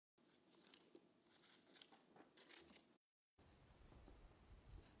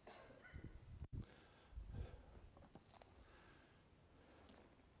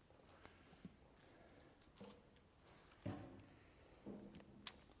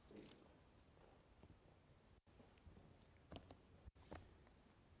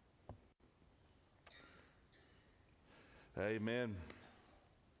Amen.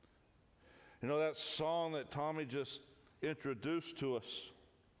 You know that song that Tommy just introduced to us?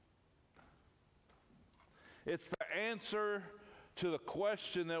 It's the answer to the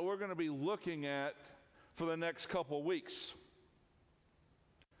question that we're going to be looking at for the next couple of weeks.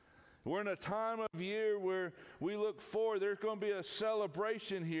 We're in a time of year where we look forward. There's going to be a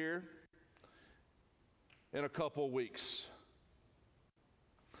celebration here in a couple of weeks.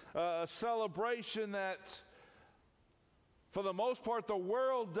 A celebration that, for the most part, the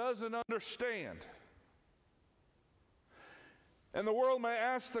world doesn't understand. And the world may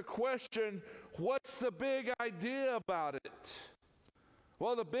ask the question, what's the big idea about it?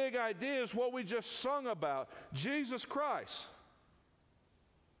 Well, the big idea is what we just sung about, Jesus Christ.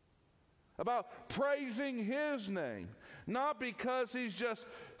 About praising His name, not because He's just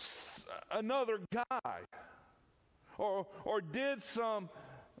another guy or did some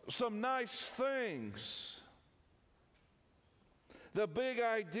nice things. The big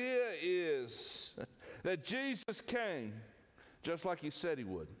idea is that Jesus came just like He said He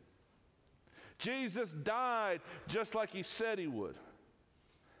would. Jesus died just like He said He would.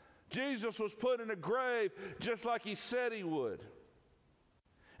 Jesus was put in a grave just like He said He would.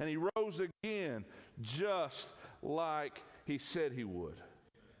 And He rose again just like He said He would.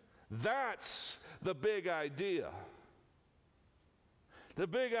 That's the big idea. The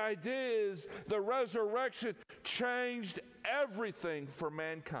big idea is the resurrection changed everything for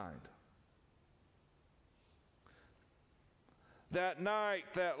mankind. That night,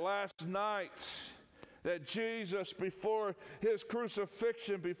 that last night, that Jesus, before His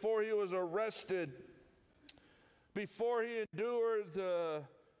crucifixion, before He was arrested, before He endured the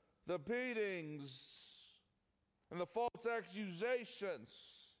beatings and the false accusations,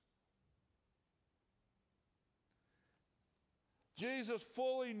 Jesus,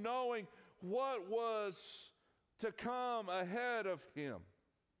 fully knowing what was to come ahead of Him,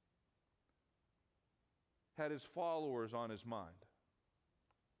 had His followers on His mind.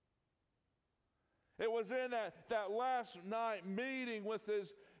 It was in that last night meeting with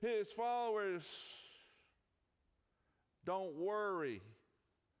His followers. Don't worry,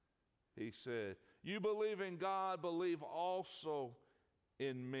 He said. You believe in God, believe also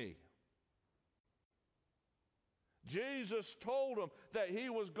in me. Jesus told them that He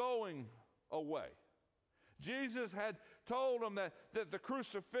was going away. Jesus had told them that the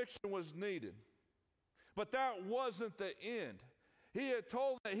crucifixion was needed. But that wasn't the end. He had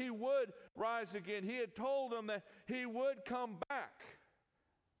told them that He would rise again. He had told them that He would come back.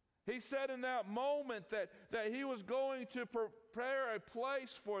 He said in that moment that He was going to prepare a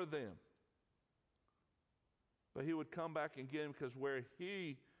place for them. But He would come back again, because where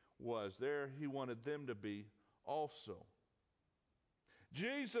He was, there He wanted them to be also.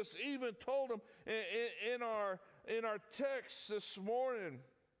 Jesus even told them in our text this morning,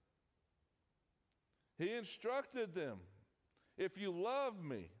 He instructed them, if you love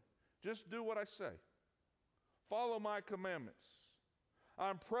me, just do what I say. Follow my commandments.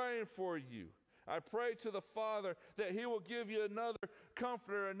 I'm praying for you. I pray to the Father that He will give you another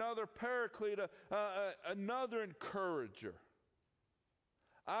comforter, another paraclete, another encourager.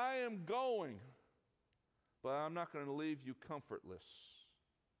 I am going, but I'm not going to leave you comfortless.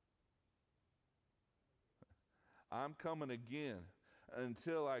 I'm coming again.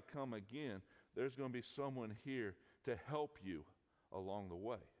 Until I come again, there's going to be someone here to help you along the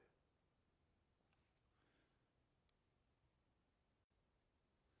way.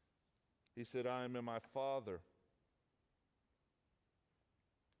 He said, I am in my Father.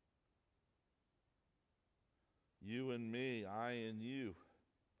 You and me, I and you.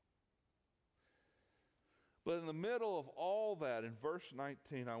 But in the middle of all that, in verse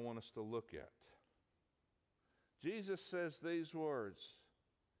 19, I want us to look at, Jesus says these words,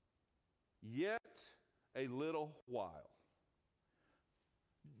 yet a little while.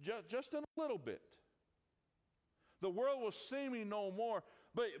 Just in a little bit. The world will see me no more,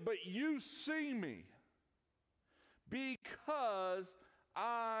 but you see me because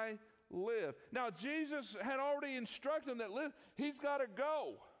I live. Now, Jesus had already instructed them that He's got to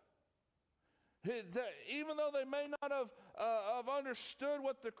go. Even though they may not have understood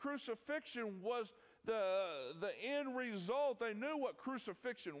what the crucifixion was, the end result, they knew what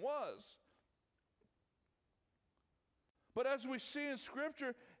crucifixion was. But as we see in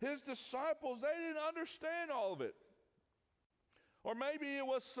Scripture, His disciples, they didn't understand all of it. Or maybe it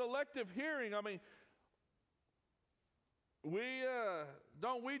was selective hearing. I mean,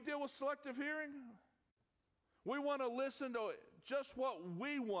 don't we deal with selective hearing? We want to listen to just what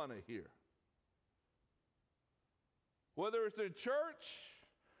we want to hear. Whether it's in church,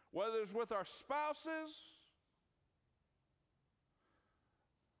 whether it's with our spouses,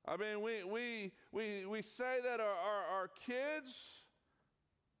 I mean, we say that our kids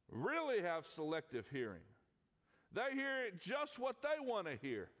really have selective hearing. They hear just what they want to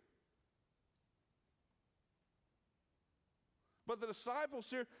hear. But the disciples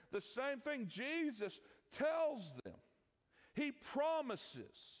here, the same thing Jesus tells them. He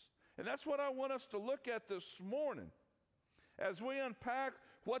promises. And that's what I want us to look at this morning. As we unpack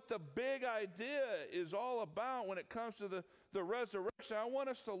what the big idea is all about when it comes to the resurrection, I want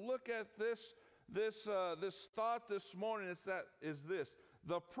us to look at this thought this morning. Is this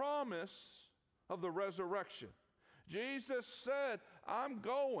the promise of the resurrection? Jesus said, I'm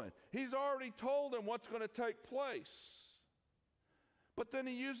going. He's already told them what's going to take place. But then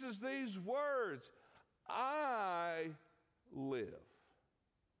he uses these words, I live.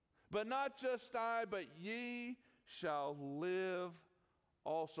 But not just I, but ye shall live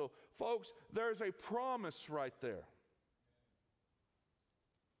also. Folks, there's a promise right there.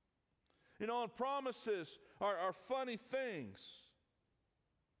 You know, and promises are funny things.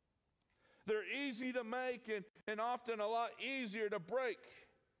 They're easy to make and often a lot easier to break.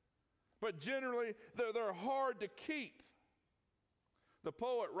 But generally, they're hard to keep. The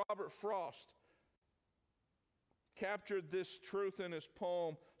poet Robert Frost captured this truth in his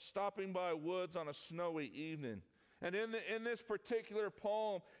poem, Stopping by Woods on a Snowy Evening. And in this particular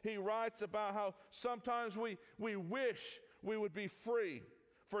poem, he writes about how sometimes we wish we would be free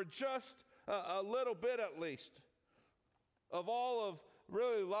for just a little bit at least of all of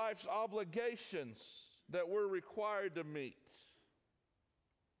really life's obligations that we're required to meet.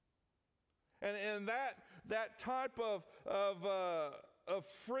 And that type of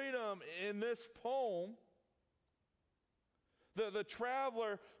freedom in this poem, the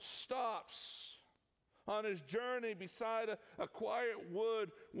traveler stops on his journey beside a quiet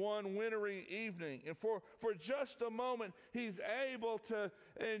wood one wintry evening. And for just a moment, he's able to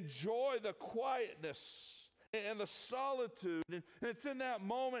enjoy the quietness and the solitude. And it's in that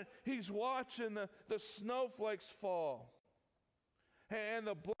moment he's watching the snowflakes fall and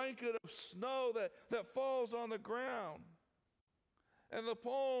the blanket of snow that falls on the ground. And the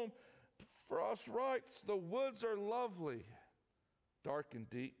poem, Frost writes, the woods are lovely, dark and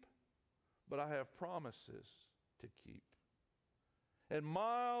deep, but I have promises to keep. And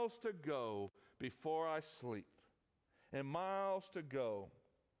miles to go before I sleep. And miles to go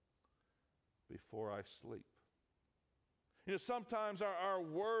before I sleep. You know, sometimes our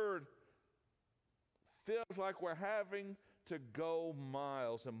word feels like we're having to go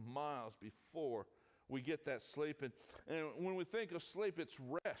miles and miles before we get that sleep. And when we think of sleep, it's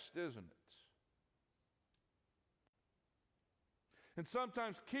rest, isn't it? And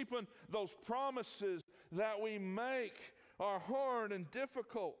sometimes keeping those promises that we make are hard and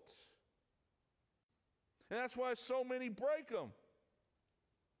difficult. And that's why so many break them.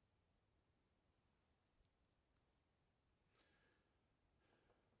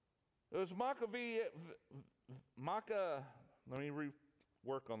 It was let me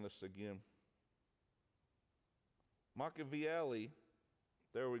rework on this again. Machiavelli,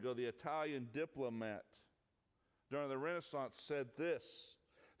 there we go, the Italian diplomat during the Renaissance said this: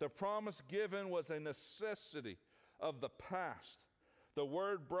 the promise given was a necessity of the past. The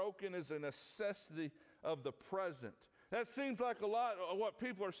word broken is a necessity of the present. That seems like a lot of what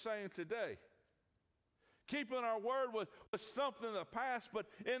people are saying today. Keeping our word was something in the past, but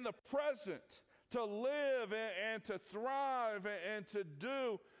in the present, to live and to thrive and to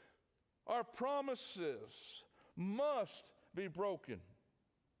do, our promises must be broken.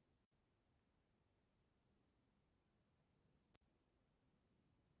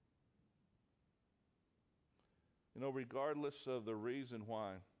 You know, regardless of the reason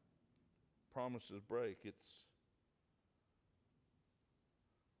why promises break, it's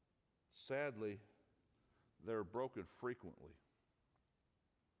sadly, they're broken frequently.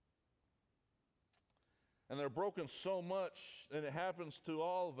 And they're broken so much, and it happens to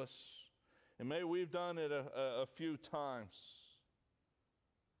all of us. And maybe we've done it a few times.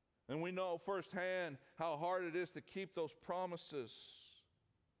 And we know firsthand how hard it is to keep those promises.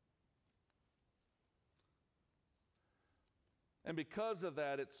 And because of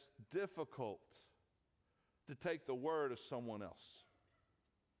that, it's difficult to take the word of someone else.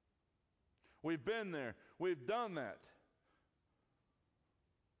 We've been there. We've done that.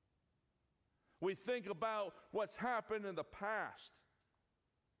 We think about what's happened in the past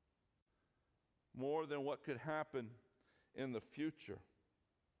more than what could happen in the future.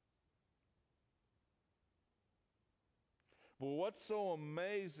 But what's so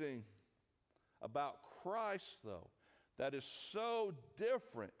amazing about Christ, though, that is so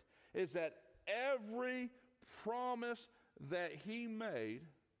different, is that every promise that he made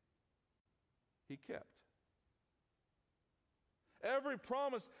He kept. Every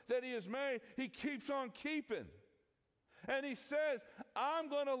promise that He has made, He keeps on keeping. And He says, I'm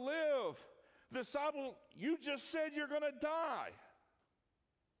going to live. Disciple, you just said you're going to die.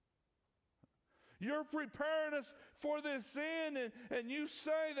 You're preparing us for this end, and you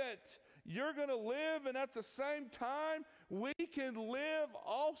say that you're going to live, and at the same time, we can live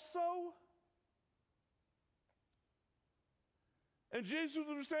also? And Jesus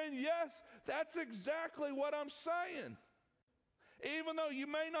was saying, yes, that's exactly what I'm saying. Even though you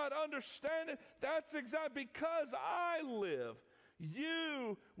may not understand it, that's exactly because I live,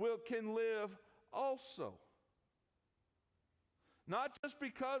 you can live also. Not just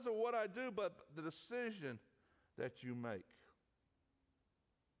because of what I do, but the decision that you make.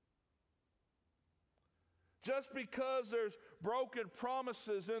 Just because there's broken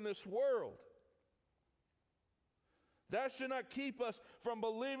promises in this world, that should not keep us from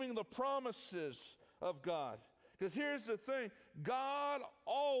believing the promises of God. Because here's the thing, God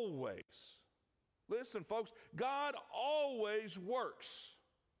always, listen folks, God always works.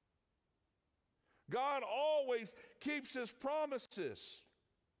 God always keeps His promises.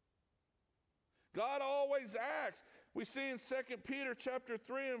 God always acts. We see in 2 Peter chapter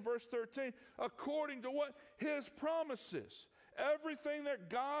 3 and verse 13, according to what? His promises. Everything that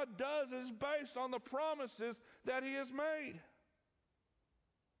God does is based on the promises that He has made.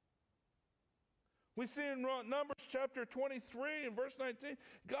 We see in Numbers chapter 23 and verse 19,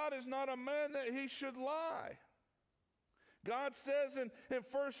 God is not a man that He should lie. God says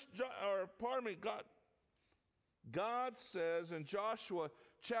God says in Joshua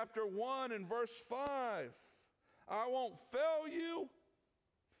chapter 1 and verse 5, I won't fail you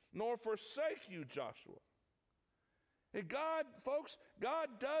nor forsake you, Joshua. And God, folks, God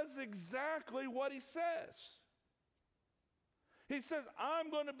does exactly what He says. He says, I'm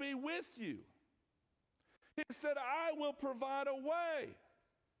going to be with you. He said, I will provide a way.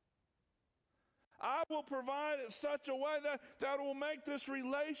 I will provide it such a way that will make this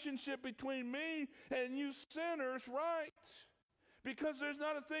relationship between me and you sinners right. Because there's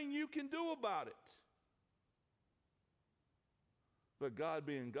not a thing you can do about it. But God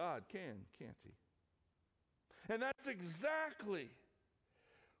being God can't He? And that's exactly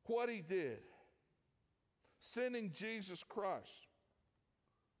what He did. Sending Jesus Christ.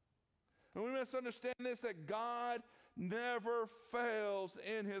 And we must understand this, that God never fails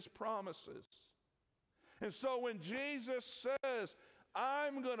in His promises. And so when Jesus says,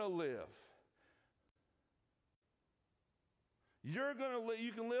 I'm going to live, you're going to live,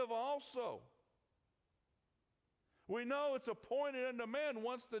 you can live also. We know it's appointed unto man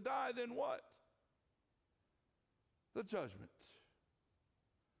once to die, then what? The judgment.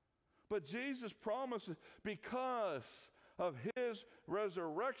 But Jesus promises, because of His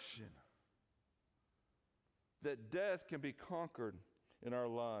resurrection, that death can be conquered in our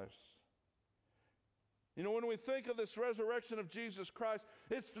lives. You know, when we think of this resurrection of Jesus Christ,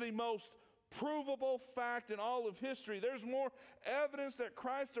 it's the most provable fact in all of history. There's more evidence that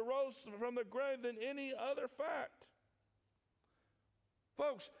Christ arose from the grave than any other fact.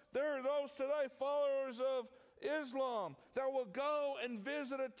 Folks, there are those today, followers of Islam, that will go and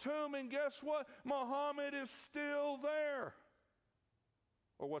visit a tomb, and guess what? Muhammad is still there.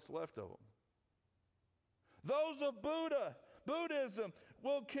 Or what's left of him. Those of Buddhism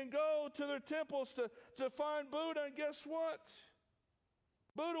can go to their temples to find Buddha, and guess what?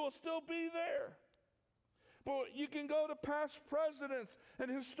 Buddha will still be there. But you can go to past presidents and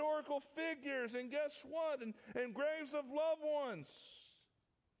historical figures, and guess what? And graves of loved ones.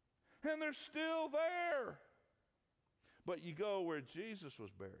 And they're still there. But you go where Jesus was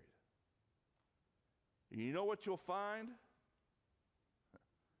buried. You know what you'll find?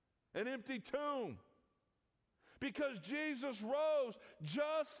 An empty tomb. Because Jesus rose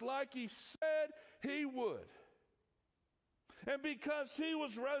just like He said He would. And because He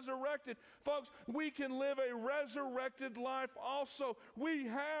was resurrected, folks, we can live a resurrected life also. We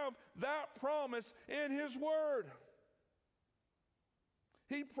have that promise in His Word.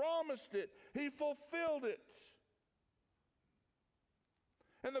 He promised it. He fulfilled it.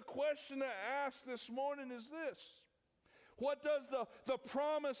 And the question to ask this morning is this. What does the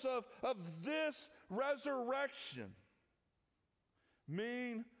promise of this resurrection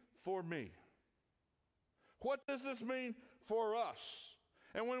mean for me? What does this mean for us?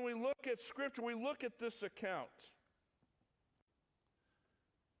 And when we look at Scripture, we look at this account.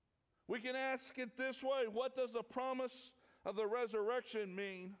 We can ask it this way. What does the promise of the resurrection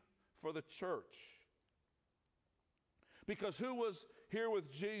mean for the church? Because who was here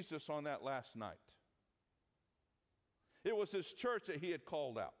with Jesus on that last night? It was His church that He had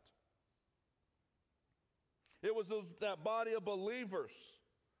called out. It was that body of believers.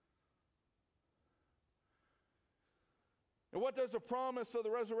 And what does the promise of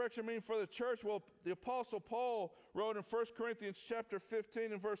the resurrection mean for the church? Well, the Apostle Paul wrote in 1 Corinthians chapter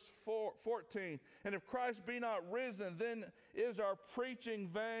 15 and verse 14, "And if Christ be not risen, then is our preaching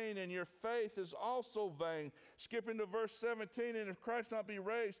vain, and your faith is also vain." Skipping to verse 17, "And if Christ not be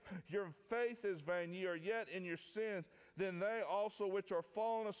raised, your faith is vain. Ye are yet in your sins. Then they also which are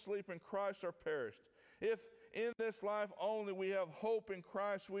fallen asleep in Christ are perished. If in this life only we have hope in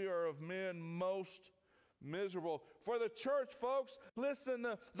Christ, we are of men most miserable." For the church, folks, listen,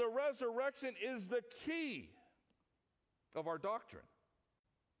 the resurrection is the key of our doctrine.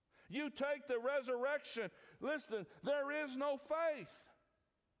 You take the resurrection, listen, there is no faith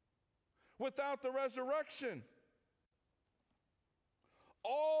without the resurrection.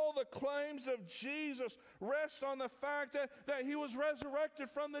 All the claims of Jesus rest on the fact that he was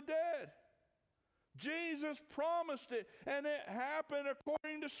resurrected from the dead. Jesus promised it, and it happened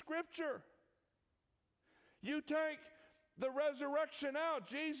according to Scripture. You take the resurrection out,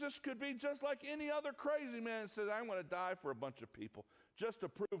 Jesus could be just like any other crazy man that says, "I'm going to die for a bunch of people just to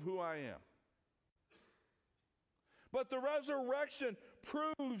prove who I am." But the resurrection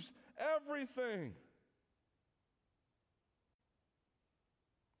proves everything.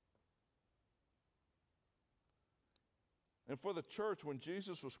 And for the church, when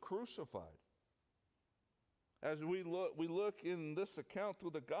Jesus was crucified, as we look in this account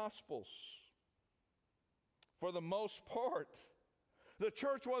through the Gospels, for the most part, the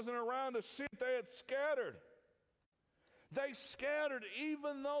church wasn't around to see it. They had scattered. They scattered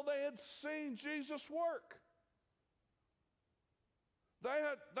even though they had seen Jesus work.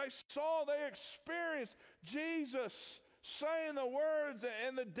 They experienced Jesus saying the words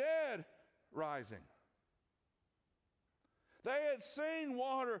and the dead rising. They had seen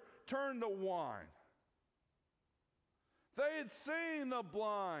water turn to wine. They had seen the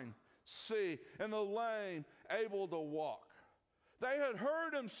blind see and the lame able to walk. They had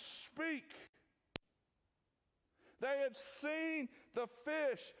heard him speak. They had seen the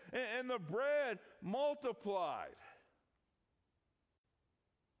fish and the bread multiplied.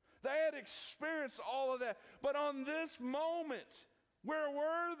 They had experienced all of that. But on this moment, where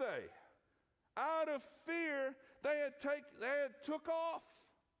were they? Out of fear, they had took off.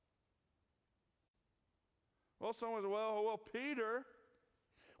 Well, someone said, well, Peter.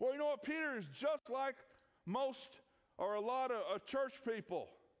 Well, you know what? Peter is just like most or a lot of church people.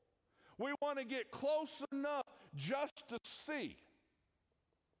 We want to get close enough just to see.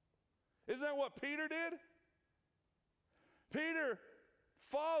 Isn't that what Peter did? Peter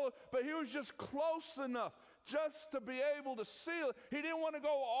followed, but he was just close enough just to be able to see it. He didn't want to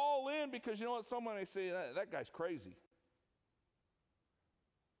go all in because, you know what, someone may say, that guy's crazy.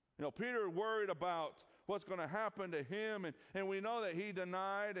 You know, Peter worried about what's going to happen to him, and we know that he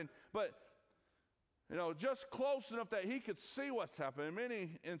denied, but you know, just close enough that he could see what's happening.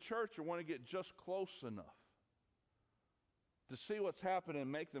 Many in church want to get just close enough to see what's happening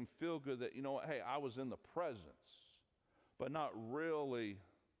and make them feel good that, you know what, hey, I was in the presence, but not really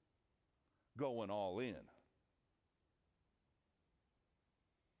going all in.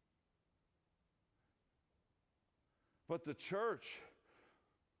 But the church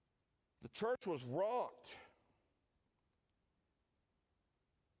was rocked.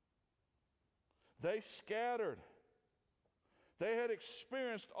 They scattered. They had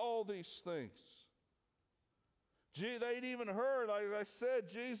experienced all these things. They'd even heard, like I said,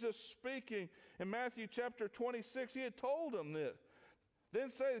 Jesus speaking in Matthew chapter 26. He had told them this. Then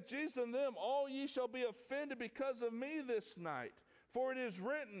saith Jesus unto them, all ye shall be offended because of me this night. For it is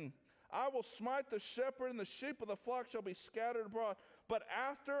written, I will smite the shepherd, and the sheep of the flock shall be scattered abroad. But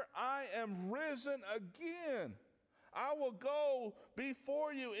after I am risen again, I will go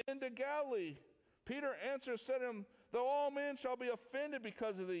before you into Galilee. Peter answered and said to him, though all men shall be offended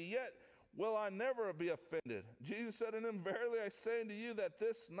because of thee, yet will I never be offended. Jesus said unto him, verily I say unto you that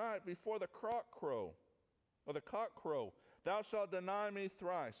this night before the cock crow, thou shalt deny me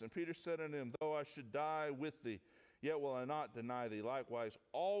thrice. And Peter said unto him, though I should die with thee, yet will I not deny thee. Likewise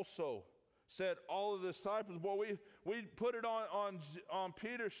also said all of the disciples. Boy, we put it on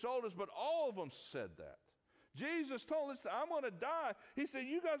Peter's shoulders, but all of them said that. Jesus told them, listen, I'm going to die. He said,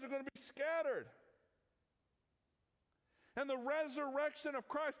 you guys are going to be scattered. And the resurrection of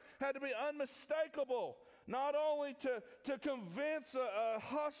Christ had to be unmistakable, not only to convince a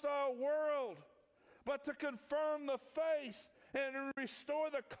hostile world, but to confirm the faith and restore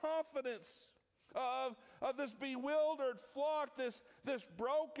the confidence of this bewildered flock, this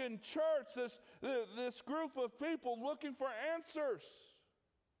broken church, this group of people looking for answers.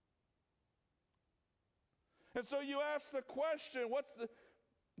 And so you ask the question, what's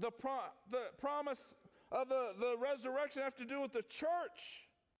the promise of the resurrection have to do with the church?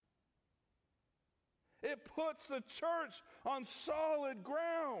 It puts the church on solid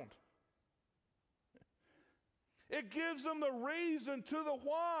ground. It gives them the reason to the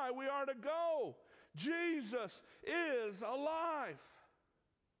why we are to go. Jesus is alive.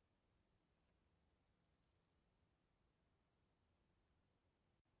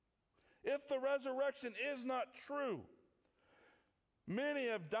 If the resurrection is not true, many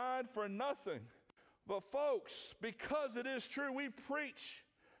have died for nothing. But folks, because it is true, we preach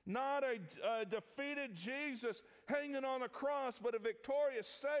not a defeated Jesus hanging on a cross, but a victorious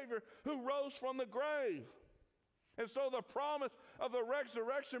Savior who rose from the grave. And so the promise of the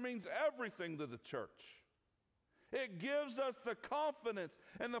resurrection means everything to the church. It gives us the confidence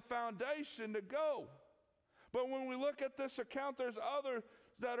and the foundation to go. But when we look at this account, there's others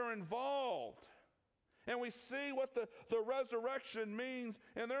that are involved. And we see what the resurrection means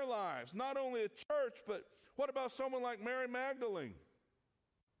in their lives. Not only a church, but what about someone like Mary Magdalene,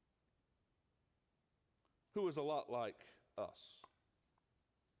 who is a lot like us?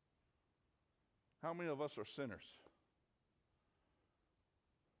 How many of us are sinners?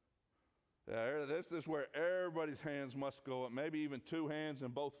 Yeah, this is where everybody's hands must go up, maybe even two hands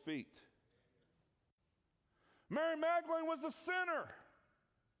and both feet. Mary Magdalene was a sinner.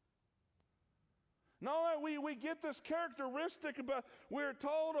 No, we get this characteristic about, we're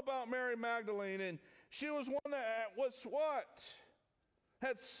told about Mary Magdalene, and she was one that was what?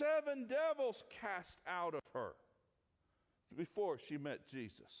 Had 7 devils cast out of her before she met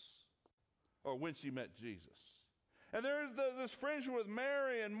Jesus, or when she met Jesus. And there's this friendship with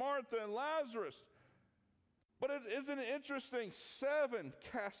Mary and Martha and Lazarus. But isn't it interesting? 7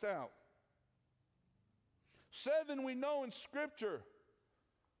 cast out. 7 we know in Scripture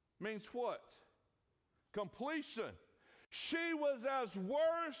means what? Completion. She was as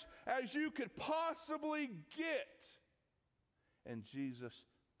worse as you could possibly get. And Jesus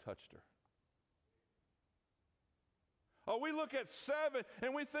touched her. Oh, we look at 7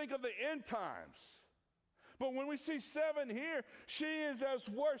 and we think of the end times. But when we see 7 here, she is as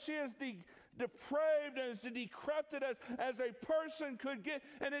worse. She is depraved and as decrepit as a person could get.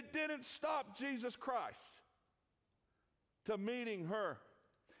 And it didn't stop Jesus Christ to meeting her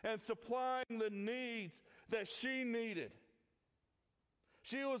and supplying the needs that she needed.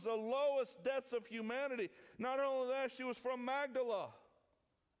 She was the lowest depths of humanity. Not only that, she was from Magdala.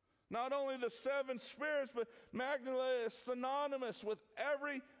 Not only the 7 spirits, but Magdala is synonymous with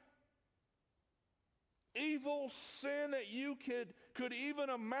every evil sin that you could even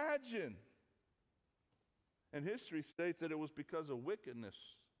imagine. And history states that it was because of wickedness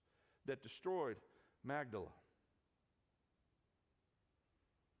that destroyed Magdala.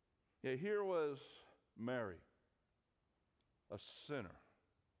 Yeah, here was Mary, a sinner.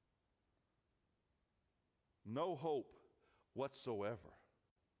 No hope whatsoever.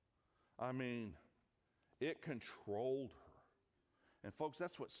 I mean, it controlled her. And folks,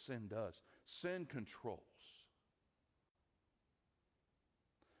 that's what sin does. Sin controls.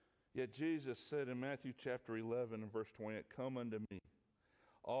 Yet Jesus said in Matthew chapter 11 and verse 28, "Come unto me,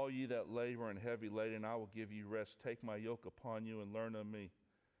 all ye that labor and heavy laden, and I will give you rest. Take my yoke upon you and learn of me,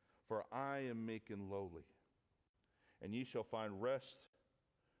 for I am meek and lowly, and ye shall find rest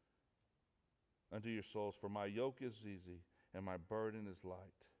unto your souls, for my yoke is easy and my burden is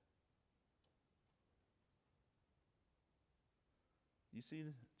light." You see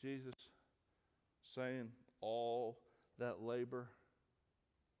Jesus saying all that labor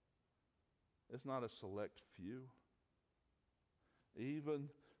is not a select few. Even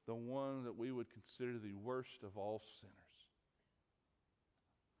the one that we would consider the worst of all sinners.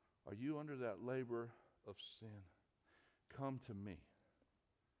 Are you under that labor of sin? Come to me.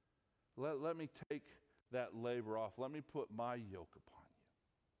 Let me take that labor off. Let me put my yoke upon you.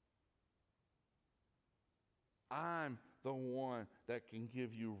 I'm the one that can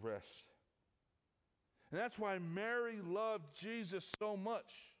give you rest. And that's why Mary loved Jesus so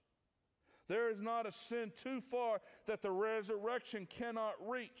much. There is not a sin too far that the resurrection cannot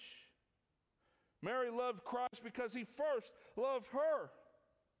reach. Mary loved Christ because he first loved her.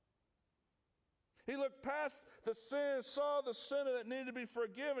 He looked past the sin, saw the sinner that needed to be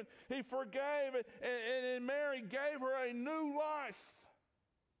forgiven. He forgave it, and Mary gave her a new life.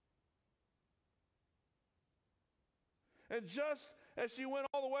 And just as she went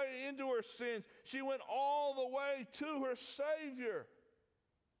all the way into her sins, she went all the way to her Savior.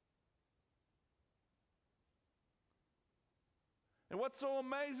 And what's so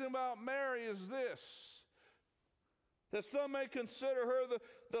amazing about Mary is this. that some may consider her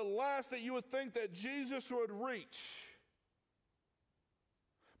the last that you would think that Jesus would reach.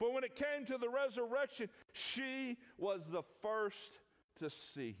 But when it came to the resurrection, she was the first to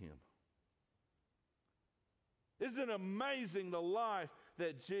see him. Isn't it amazing the life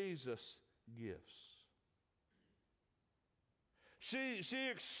that Jesus gives? She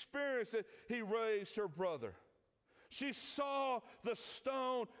experienced it. He raised her brother. She saw the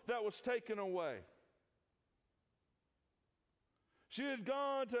stone that was taken away. She had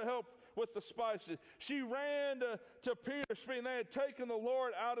gone to help with the spices. She ran to Peter, speaking. They had taken the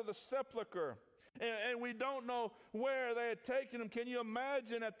Lord out of the sepulcher. And we don't know where they had taken him. Can you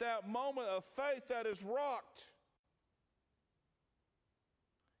imagine at that moment of faith that is rocked?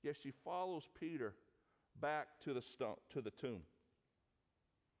 Yes, she follows Peter back to the tomb.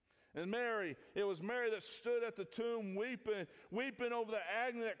 And Mary, it was Mary that stood at the tomb weeping over the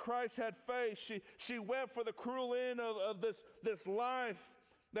agony that Christ had faced. She wept for the cruel end of this life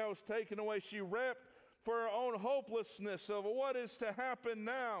that was taken away. She wept for her own hopelessness of what is to happen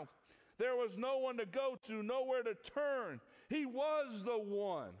now. There was no one to go to, nowhere to turn. He was the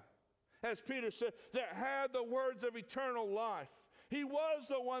one, as Peter said, that had the words of eternal life. He was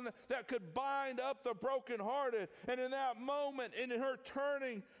the one that could bind up the brokenhearted. And in that moment, in her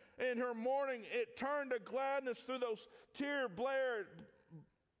turning, in her mourning, it turned to gladness through those tear-bleared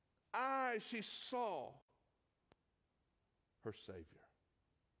eyes. She saw her Savior.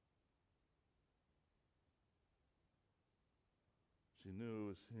 She knew it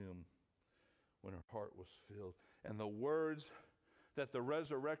was him when her heart was filled. And the words that the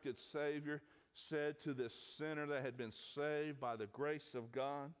resurrected Savior said to this sinner that had been saved by the grace of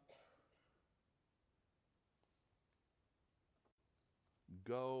God,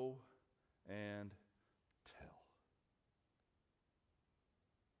 go and tell.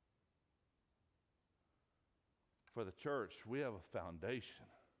 For the church, we have a foundation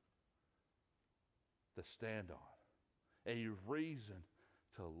to stand on, a reason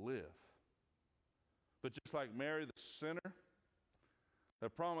to live. But just like Mary the sinner, the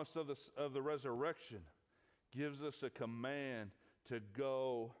promise of the resurrection gives us a command to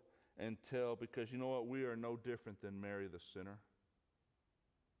go and tell, because you know what? We are no different than Mary the sinner.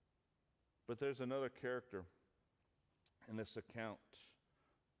 But there's another character in this account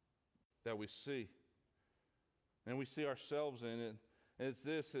that we see. And we see ourselves in it. And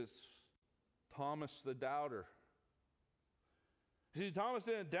it's Thomas the doubter. See, Thomas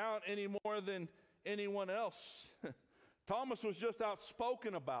didn't doubt any more than anyone else. Thomas was just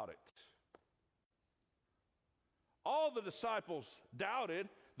outspoken about it. All the disciples doubted.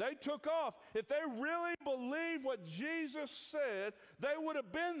 They took off. If they really believed what Jesus said, they would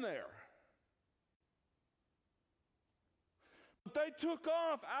have been there. But they took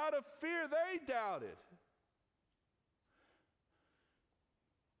off out of fear. They doubted.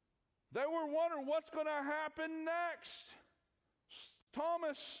 They were wondering what's going to happen next.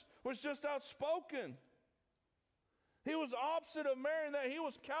 Thomas was just outspoken. He was opposite of Mary in that he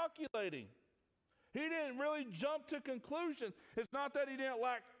was calculating. He didn't really jump to conclusions. It's not that he didn't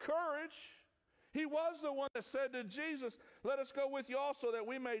lack courage. He was the one that said to Jesus, "Let us go with you also, that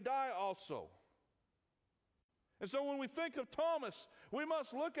we may die also." And so when we think of Thomas, we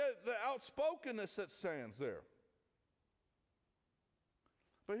must look at the outspokenness that stands there.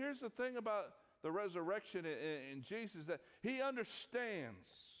 But here's the thing about the resurrection in Jesus, that he understands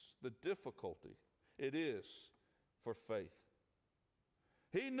the difficulty it is for faith.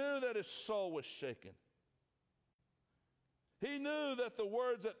 He knew that his soul was shaken. He knew that the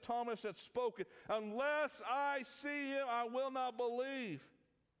words that Thomas had spoken, "Unless I see him, I will not believe."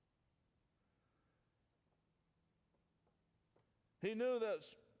 He knew that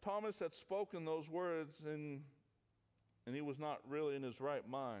Thomas had spoken those words and he was not really in his right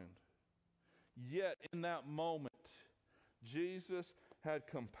mind. Yet in that moment, Jesus had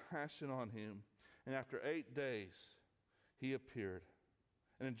compassion on him. And after 8 days, he appeared.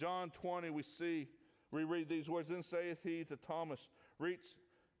 And in John 20, we read these words, "Then saith he to Thomas, Reach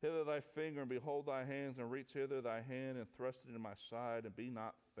hither thy finger, and behold thy hands, and reach hither thy hand, and thrust it into my side, and be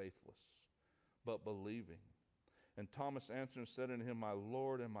not faithless, but believing. And Thomas answered and said unto him, My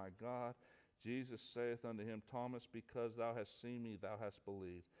Lord and my God. Jesus saith unto him, Thomas, because thou hast seen me, thou hast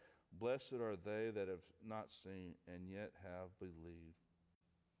believed. Blessed are they that have not seen, and yet have believed."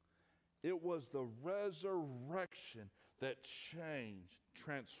 It was the resurrection that changed,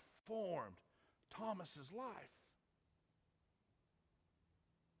 transformed Thomas's life.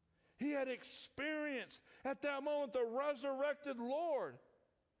 He had experienced at that moment the resurrected Lord.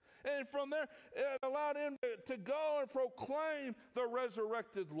 And from there, it allowed him to go and proclaim the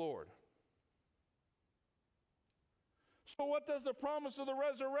resurrected Lord. But what does the promise of the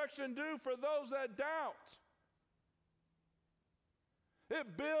resurrection do for those that doubt?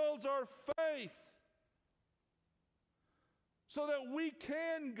 It builds our faith so that we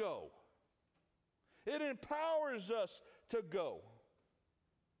can go. It empowers us to go.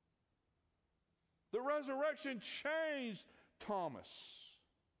 The resurrection changed Thomas.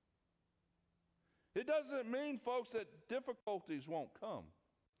 It doesn't mean, folks, that difficulties won't come.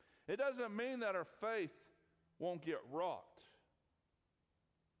 It doesn't mean that our faith won't get rocked.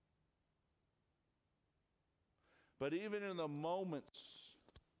 But even in the moments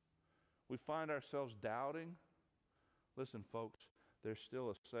we find ourselves doubting, listen, folks, there's still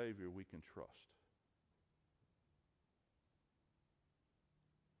a Savior we can trust.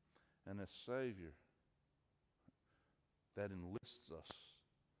 And a Savior that enlists us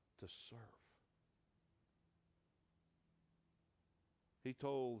to serve. He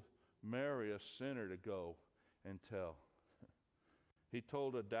told Mary, a sinner, to go and tell. He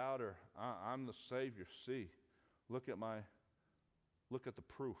told a doubter, I'm the Savior. See, look at the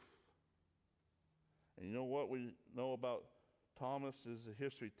proof. And you know what we know about Thomas is the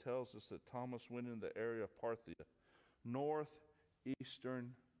history tells us that Thomas went in the area of Parthia,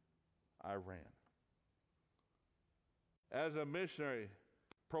 northeastern Iran, as a missionary,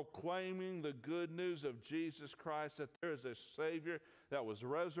 proclaiming the good news of Jesus Christ, that there is a Savior that was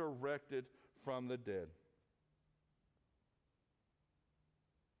resurrected from the dead.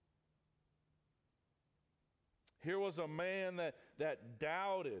 Here was a man that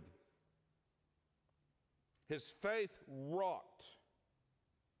doubted. His faith rocked.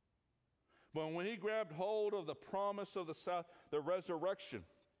 But when he grabbed hold of the promise of the resurrection,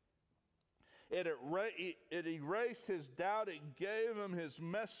 it erased his doubt. It gave him his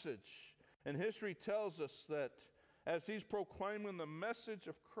message. And history tells us that as he's proclaiming the message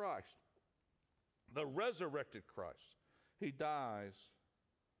of Christ, the resurrected Christ, he dies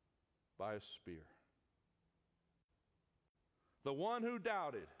by a spear. The one who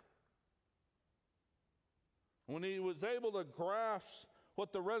doubted, when he was able to grasp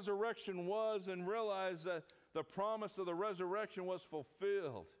what the resurrection was and realize that the promise of the resurrection was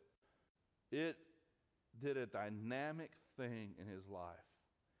fulfilled, it did a dynamic thing in his life.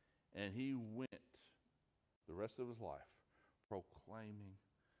 And he went the rest of his life proclaiming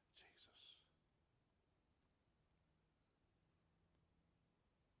Jesus.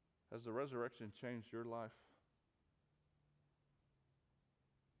 Has the resurrection changed your life?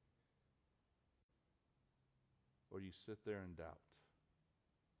 Or do you sit there and doubt?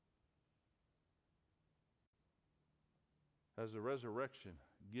 Has the resurrection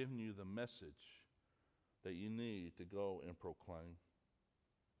given you the message that you need to go and proclaim?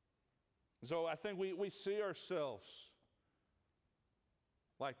 So I think we see ourselves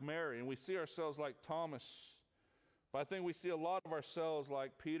like Mary, and we see ourselves like Thomas, but I think we see a lot of ourselves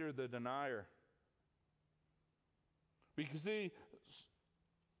like Peter the denier. Because see,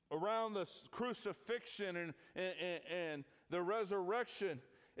 around the crucifixion and the resurrection,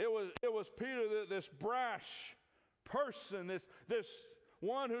 it was Peter, this brash person, this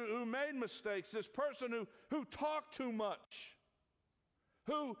one who made mistakes, this person who talked too much,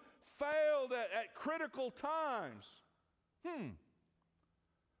 who failed at critical times.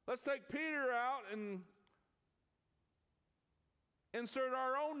 Let's take Peter out and insert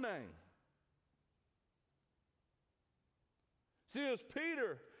our own name. See, it was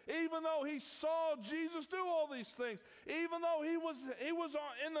Peter, even though he saw Jesus do all these things, even though he was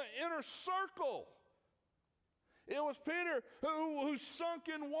in the inner circle, it was Peter who sunk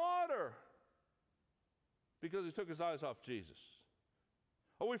in water because he took his eyes off Jesus.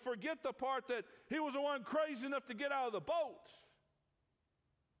 Or we forget the part that he was the one crazy enough to get out of the boat.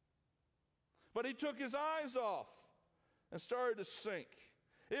 But he took his eyes off and started to sink.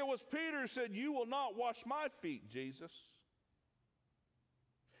 It was Peter who said, "You will not wash my feet, Jesus."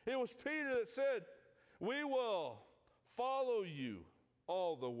 It was Peter that said, "We will follow you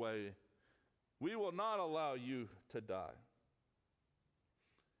all the way. We will not allow you to die."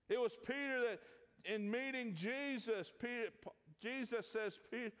 It was Peter that in meeting Jesus, Jesus says,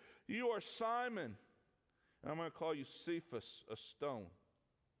 "Peter, you are Simon, and I'm going to call you Cephas, a stone."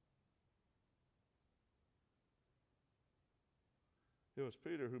 It was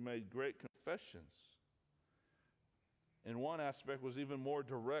Peter who made great confessions. In one aspect was even more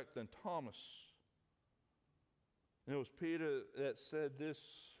direct than Thomas. And it was Peter that said this,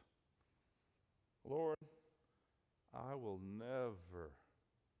 "Lord, I will never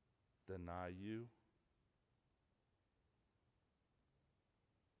deny you."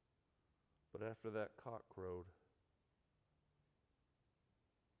 But after that cock crowed,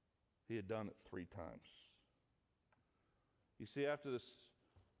 he had done it 3 times. You see, after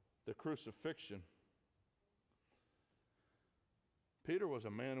the crucifixion, Peter was a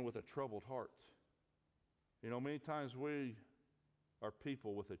man with a troubled heart. You know, many times we are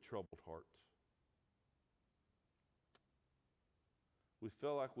people with a troubled heart. We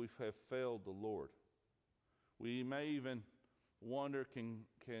feel like we have failed the Lord. We may even wonder,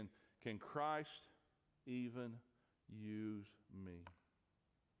 can Christ even use me?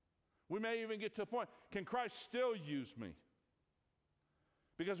 We may even get to a point, can Christ still use me?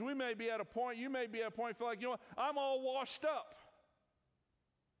 Because we may be at a point, you may be at a point, feel like, you know what, I'm all washed up.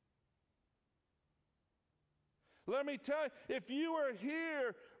 Let me tell you, if you are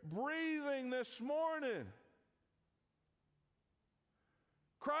here breathing this morning,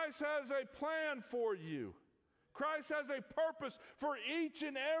 Christ has a plan for you. Christ has a purpose for each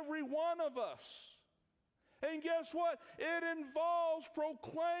and every one of us. And guess what? It involves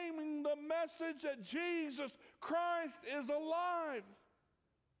proclaiming the message that Jesus Christ is alive.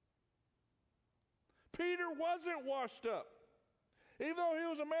 Peter wasn't washed up. Even though he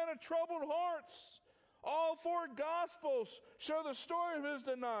was a man of troubled hearts, all four Gospels show the story of his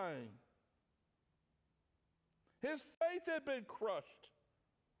denying. His faith had been crushed.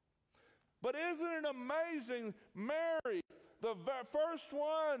 But isn't it amazing, Mary, the first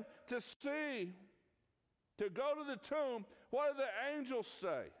one to see, to go to the tomb, what did the angels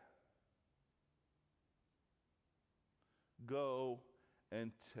say? Go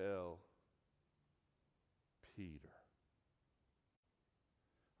and tell Peter.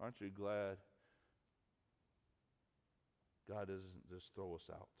 Aren't you glad God doesn't just throw us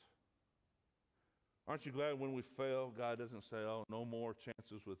out? Aren't you glad when we fail, God doesn't say, oh, no more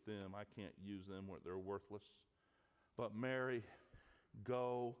chances with them. I can't use them. They're worthless. But Mary,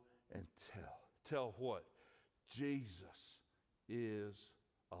 go and tell. Tell what? Jesus is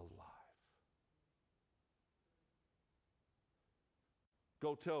alive.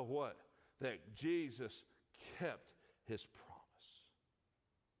 Go tell what? That Jesus kept his promise.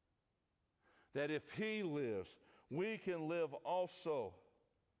 That if he lives, we can live also.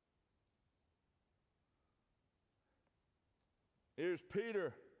 Here's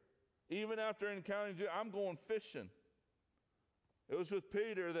Peter. Even after encountering Jesus, I'm going fishing. It was with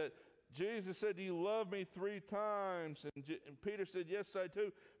Peter that Jesus said, do you love me 3 times? And Peter said, yes, I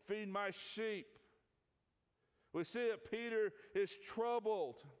do. Feed my sheep. We see that Peter is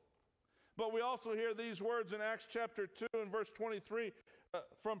troubled. But we also hear these words in Acts chapter 2 and verse 23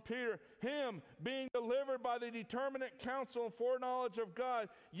 from Peter. Him being delivered by the determinate counsel and foreknowledge of God,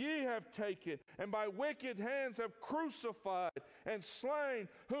 ye have taken, and by wicked hands have crucified and slain,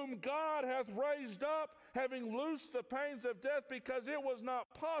 whom God hath raised up, having loosed the pains of death, because it was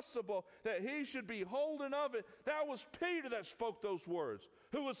not possible that he should be holden of it. That was Peter that spoke those words,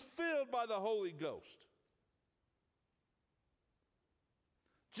 who was filled by the Holy Ghost.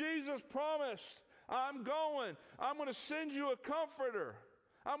 Jesus promised, I'm going to send you a comforter.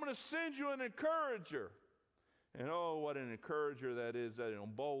 I'm going to send you an encourager. And oh, what an encourager that is, that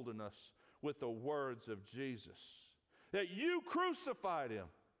emboldened us with the words of Jesus. That you crucified him,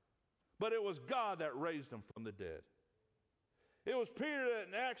 but it was God that raised him from the dead. It was Peter that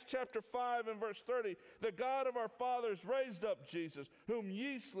in Acts chapter 5 and verse 30, the God of our fathers raised up Jesus, whom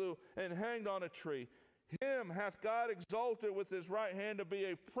ye slew and hanged on a tree. Him hath God exalted with his right hand to be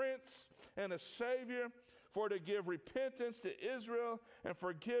a prince and a savior, for to give repentance to Israel and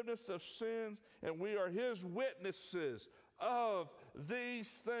forgiveness of sins. And we are his witnesses of these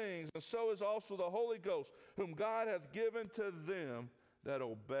things. And so is also the Holy Ghost, whom God hath given to them that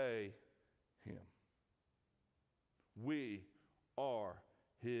obey him. We are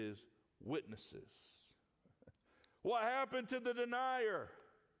his witnesses. What happened to the denier?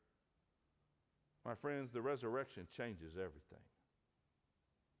 My friends, the resurrection changes everything.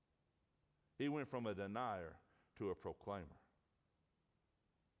 He went from a denier to a proclaimer.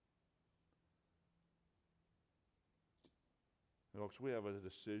 Folks, we have a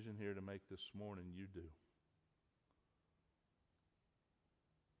decision here to make this morning. You do.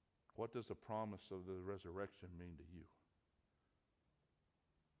 What does the promise of the resurrection mean to you?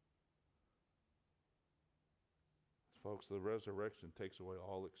 Folks, the resurrection takes away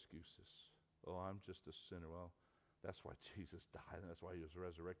all excuses. Oh, I'm just a sinner. Well, that's why Jesus died, and that's why he was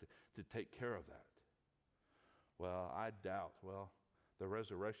resurrected, to take care of that. Well, I doubt. Well, the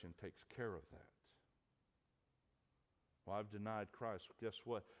resurrection takes care of that. Well, I've denied Christ. Guess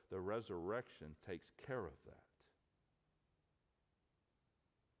what? The resurrection takes care of that.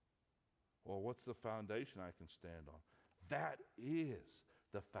 Well, what's the foundation I can stand on? That is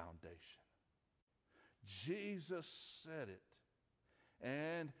the foundation. Jesus said it,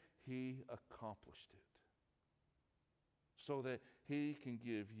 and he accomplished it. so that he can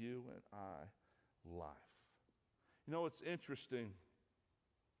give you and I life. You know, it's interesting.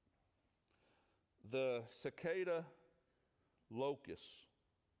 The cicada locusts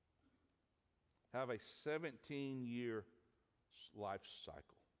have a 17-year life cycle.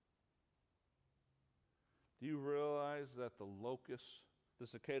 Do you realize that the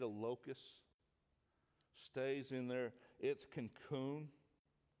cicada locust, stays in its cocoon,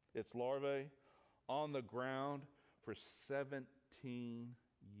 its larvae, on the ground for 17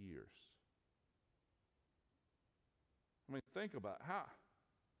 years? I mean, think about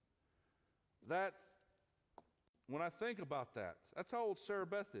when I think about that, that's how old Sarah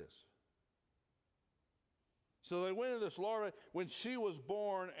Beth is. So they went into this larva when she was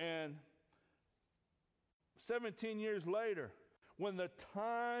born, and 17 years later, when the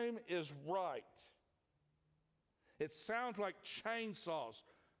time is right, it sounds like chainsaws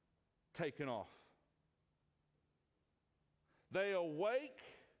taking off. They awake,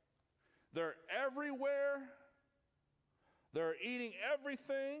 they're everywhere, they're eating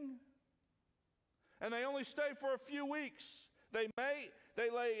everything, and they only stay for a few weeks. They mate, they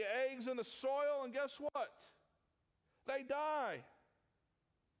lay eggs in the soil, and guess what? They die.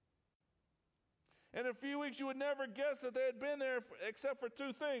 In a few weeks, you would never guess that they had been there except for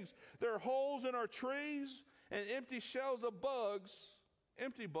two things. There are holes in our trees and empty shells of bugs,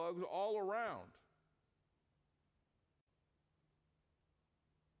 empty bugs all around.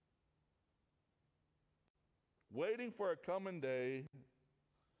 Waiting for a coming day.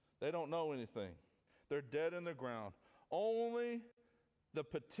 They don't know anything. They're dead in the ground. Only the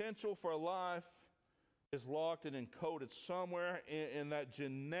potential for life is locked and encoded somewhere in that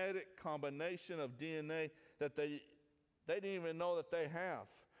genetic combination of DNA that they didn't even know that they have.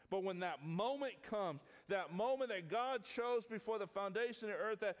 But when that moment comes, that moment that God chose before the foundation of the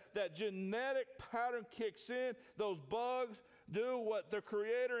earth, that genetic pattern kicks in, those bugs do what the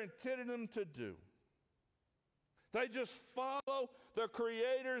Creator intended them to do. They just follow the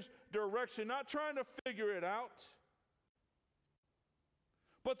Creator's direction, not trying to figure it out.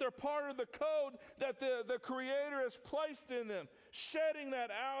 But they're part of the code that the Creator has placed in them, shedding that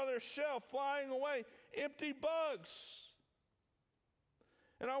outer shell, flying away, empty bugs.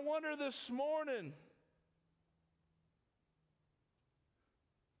 And I wonder this morning,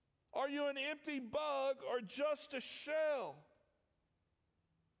 are you an empty bug or just a shell?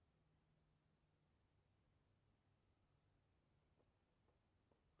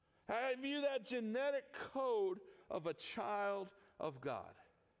 Have you that genetic code of a child of God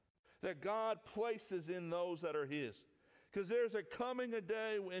that God places in those that are His? Because there's coming a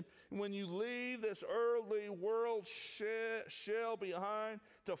day when you leave this earthly world shell behind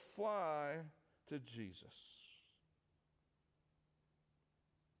to fly to Jesus.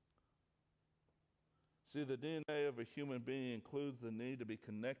 See, the DNA of a human being includes the need to be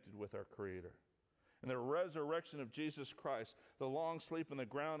connected with our Creator. In the resurrection of Jesus Christ, the long sleep in the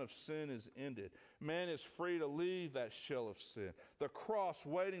ground of sin is ended. Man is free to leave that shell of sin. The cross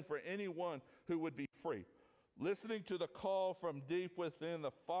waiting for anyone who would be free. Listening to the call from deep within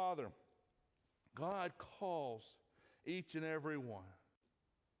the Father, God calls each and every one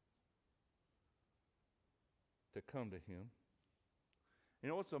to come to Him. You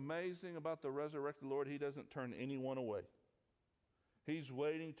know what's amazing about the resurrected Lord? He doesn't turn anyone away. He's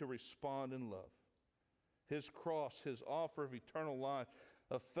waiting to respond in love. His cross, His offer of eternal life,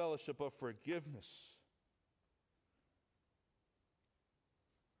 of fellowship, of forgiveness,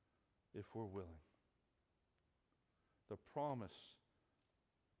 if we're willing. The promise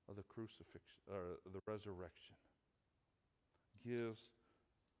of the crucifixion, or the resurrection, gives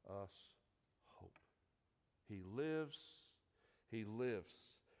us hope. He lives. He lives.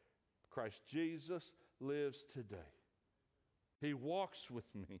 Christ Jesus lives today. He walks with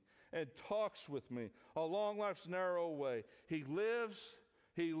me and talks with me along life's narrow way. He lives.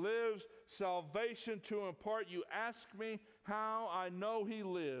 He lives. Salvation to impart. You ask me how I know He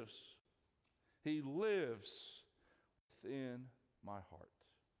lives. He lives within my heart.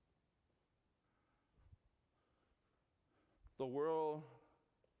 The world,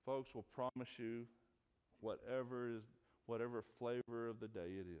 folks, will promise you whatever flavor of the day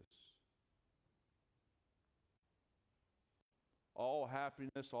it is. All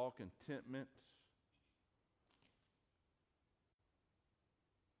happiness, all contentment,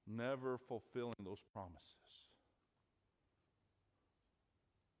 never fulfilling those promises.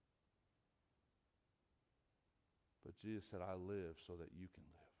 But Jesus said, I live so that you can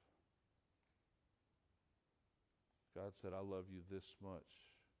live. God said, I love you this much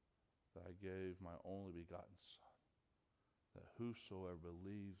that I gave my only begotten Son, that whosoever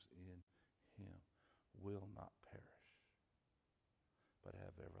believes in Him will not perish, but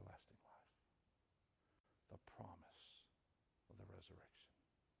have everlasting life. The promise of the resurrection.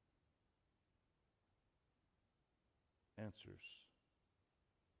 Answers,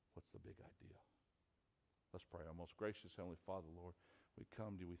 what's the big idea? Let's pray. Our most gracious Heavenly Father, Lord, we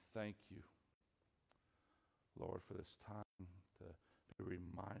come to you, we thank you, Lord, for this time to be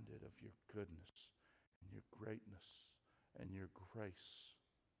reminded of your goodness and your greatness and your grace.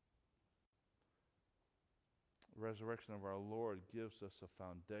 The resurrection of our Lord gives us a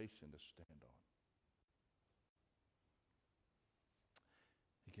foundation to stand on.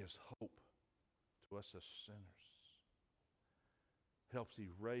 It gives hope to us as sinners. It helps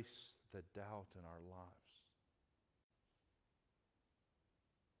erase the doubt in our lives.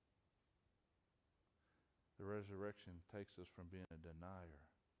 The resurrection takes us from being a denier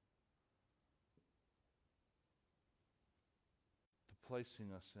to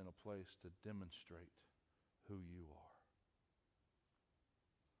placing us in a place to demonstrate who you are.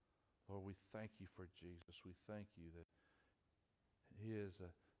 Lord, we thank you for Jesus. We thank you that he is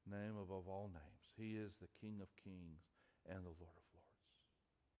a name above all names. He is the King of kings and the Lord of lords.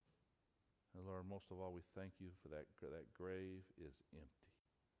 And Lord, most of all, we thank you for that grave is empty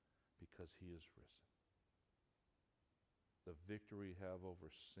because he is risen. The victory we have over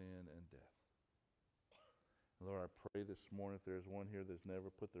sin and death. And Lord, I pray this morning if there's one here that's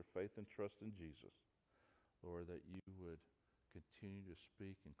never put their faith and trust in Jesus, Lord, that you would continue to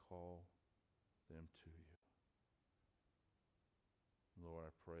speak and call them to you. Lord,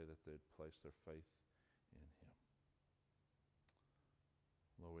 I pray that they'd place their faith in him.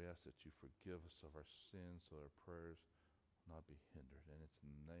 Lord, we ask that you forgive us of our sins so that our prayers will not be hindered. And it's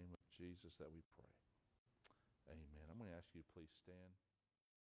in the name of Jesus that we pray. Amen. I'm going to ask you to please stand.